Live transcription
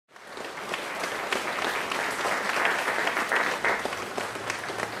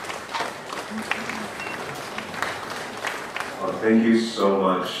Thank you so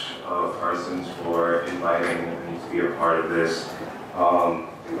much, Parsons, for inviting me to be a part of this. I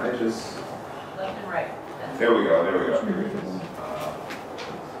just... Left and right. There we go, there we go. Here it is.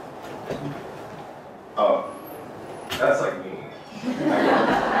 Oh, that's like me. I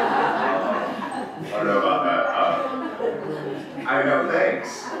don't know about that. I know,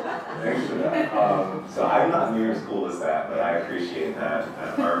 thanks. Thanks for that. So I'm not near as cool as that, but I appreciate that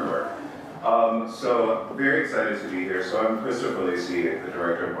artwork. So very excited to be here. So I'm Christopher Lacy, the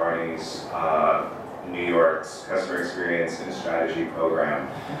director of Barney's New York's Customer Experience and Strategy program.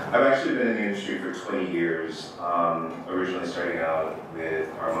 I've actually been in the industry for 20 years, originally starting out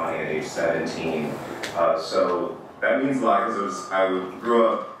with Carman at age 17. So that means a lot because I grew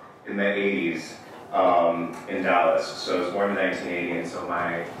up in the 80s in Dallas. So I was born in 1980, and so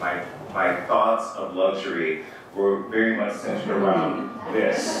my thoughts of luxury were very much centered around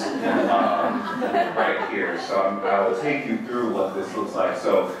this right here. So I will take you through what this looks like.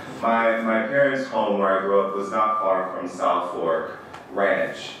 So my parents' home where I grew up was not far from South Fork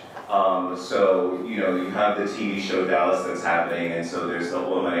Ranch. So, you know, you have the TV show Dallas that's happening, and so there's the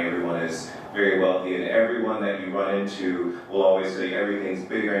oil money, everyone is very wealthy, and everyone that you run into will always say everything's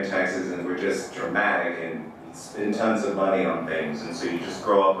bigger in Texas and we're just dramatic and spend tons of money on things, and so you just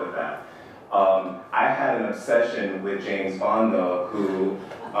grow up with that. I had an obsession with James Bond though, who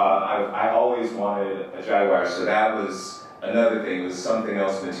I always wanted a Jaguar, so that was another thing, it was something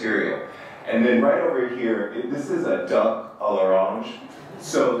else material. And then right over here, this is a duck à l'orange.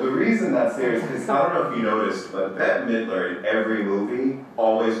 So the reason that's there is because, I don't know if you noticed, but Bette Midler in every movie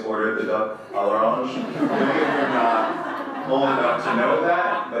always ordered the duck à l'orange. Maybe you're not old enough to know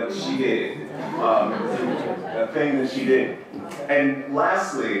that, but she did. A thing that she did. And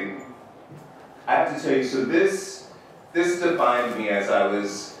lastly, I have to tell you, so this defined me as I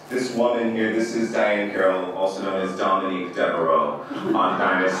was, this woman here, this is Diane Carroll, also known as Dominique Devereaux on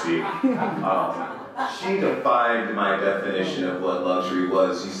Dynasty. She defined my definition of what luxury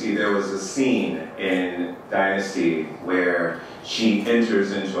was. You see, there was a scene in Dynasty where she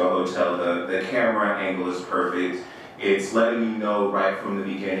enters into a hotel. The camera angle is perfect. It's letting you know right from the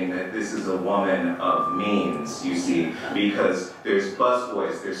beginning that this is a woman of means, you see, because there's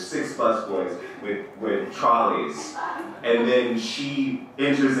busboys, there's 6 busboys with trolleys. And then she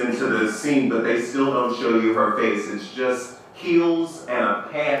enters into the scene, but they still don't show you her face. It's just heels and a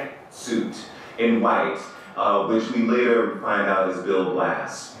pantsuit in white, which we later find out is Bill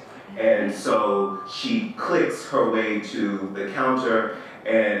Blass. And so she clicks her way to the counter,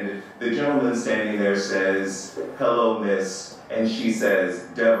 and the gentleman standing there says, "Hello, miss," and she says,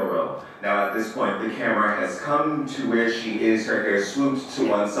 "Devereaux." Now at this point, the camera has come to where she is, her hair swooped to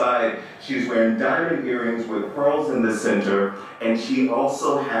one side, she's wearing diamond earrings with pearls in the center, and she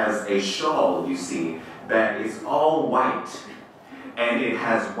also has a shawl, you see, that is all white, and it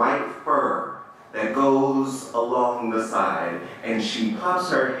has white fur that goes along the side, and she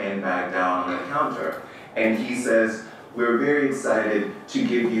pops her handbag down on the counter, and he says, "We're very excited to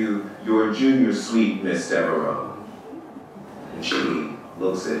give you your junior suite, Miss Devereaux." And she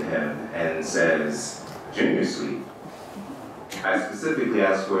looks at him and says, "Junior suite? I specifically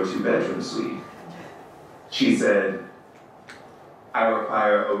asked for a 2-bedroom suite." She said, "I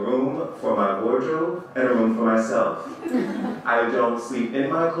require a room for my wardrobe and a room for myself. I don't sleep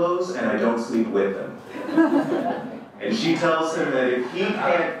in my clothes and I don't sleep with them." And she tells him that if he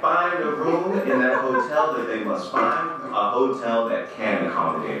can't find a room in that hotel, that they must find a hotel that can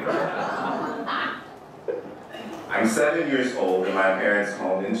accommodate her. I'm 7 years old in my parents'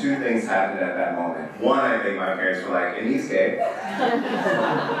 home, and 2 things happened at that moment. 1, I think my parents were like, "And he's gay."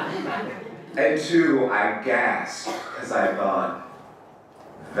 And 2, I gasped, because I thought,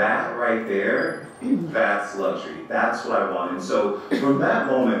 that right there, that's luxury. That's what I want. And so from that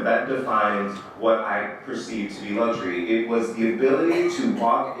moment, that defined what I perceived to be luxury. It was the ability to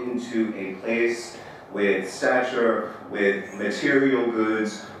walk into a place with stature, with material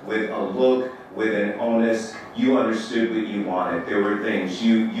goods, with a look, with an onus. You understood what you wanted. There were things.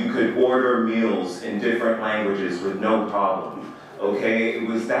 You could order meals in different languages with no problem. Okay?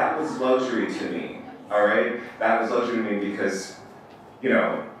 That was luxury to me. All right? That was luxury to me because, you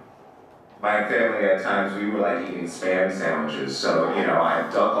know, my family at times, we were like eating Spam sandwiches. So, you know, I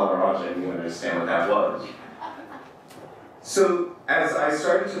duck all around and you understand what that was. So, as I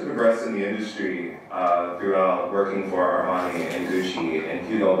started to progress in the industry throughout working for Armani and Gucci and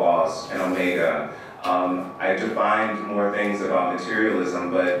Hugo Boss and Omega, I defined more things about materialism,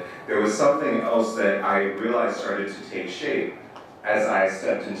 but there was something else that I realized started to take shape as I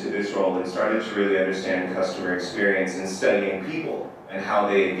stepped into this role and started to really understand customer experience and studying people and how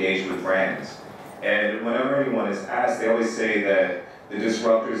they engage with brands. And whenever anyone is asked, they always say that the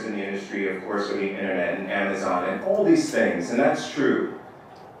disruptors in the industry, of course, are the internet and Amazon and all these things, and that's true.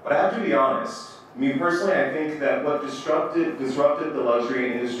 But I have to be honest. Me personally, I think that what disrupted the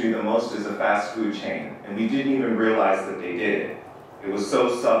luxury industry the most is a fast food chain, and we didn't even realize that they did it. It was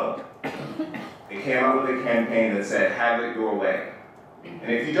so subtle. They came out with a campaign that said, "Have it your way."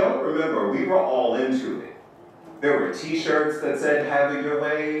 And if you don't remember, we were all into it. There were t-shirts that said, "Have it your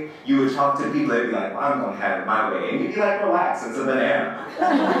way." You would talk to people, they'd be like, "I'm gonna have it my way." And you'd be like, "Relax, it's a banana."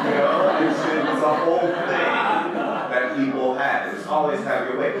 You know, it was a whole thing that people had. It was always "have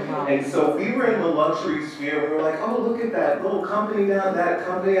your way." And so we were in the luxury sphere, we were like, "Oh, look at that little company down, that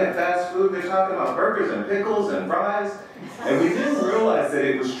company at fast food, they're talking about burgers and pickles and fries." And we didn't realize that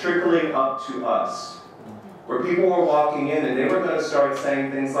it was trickling up to us, where people were walking in and they were going to start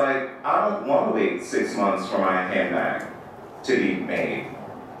saying things like, "I don't want to wait 6 months for my handbag to be made.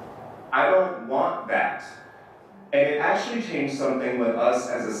 I don't want that." And it actually changed something with us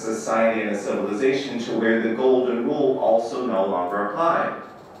as a society and a civilization to where the golden rule also no longer applied.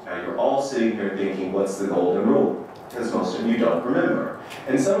 Now you're all sitting here thinking, what's the golden rule? Because most of you don't remember.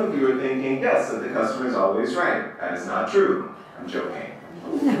 And some of you are thinking, yes, that the customer is always right. That is not true. I'm joking.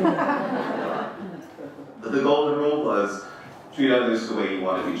 But the golden rule was, treat others the way you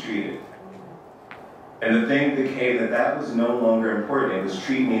want to be treated. And the thing became that was no longer important. It was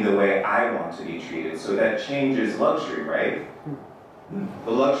treat me the way I want to be treated. So that changes luxury, right?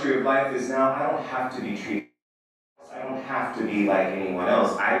 The luxury of life is now I don't have to be treated. I don't have to be like anyone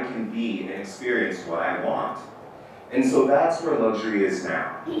else. I can be and experience what I want. And so that's where luxury is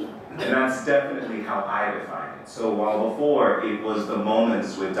now. And that's definitely how I define it. So while before it was the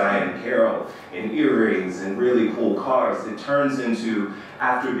moments with Diane Carroll and earrings and really cool cars, it turns into,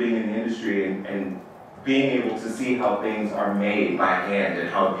 after being in the industry and being able to see how things are made by hand and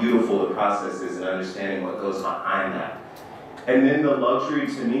how beautiful the process is and understanding what goes behind that. And then the luxury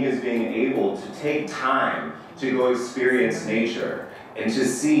to me is being able to take time to go experience nature and to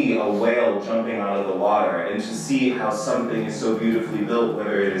see a whale jumping out of the water and to see how something is so beautifully built,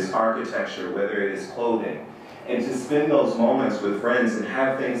 whether it is architecture, whether it is clothing, and to spend those moments with friends and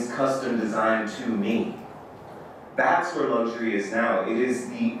have things custom designed to me. That's where luxury is now. It is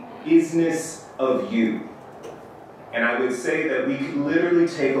the isness of you. And I would say that we could literally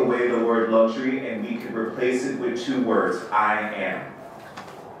take away the word luxury and we could replace it with 2 words, I am.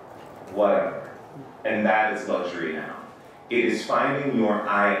 Whatever. And that is luxury now. It is finding your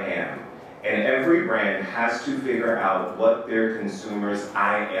I am. And every brand has to figure out what their consumers'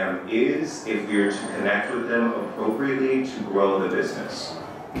 I am is if we are to connect with them appropriately to grow the business.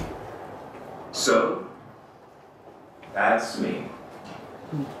 So, that's me.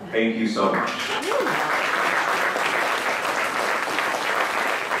 Thank you so much.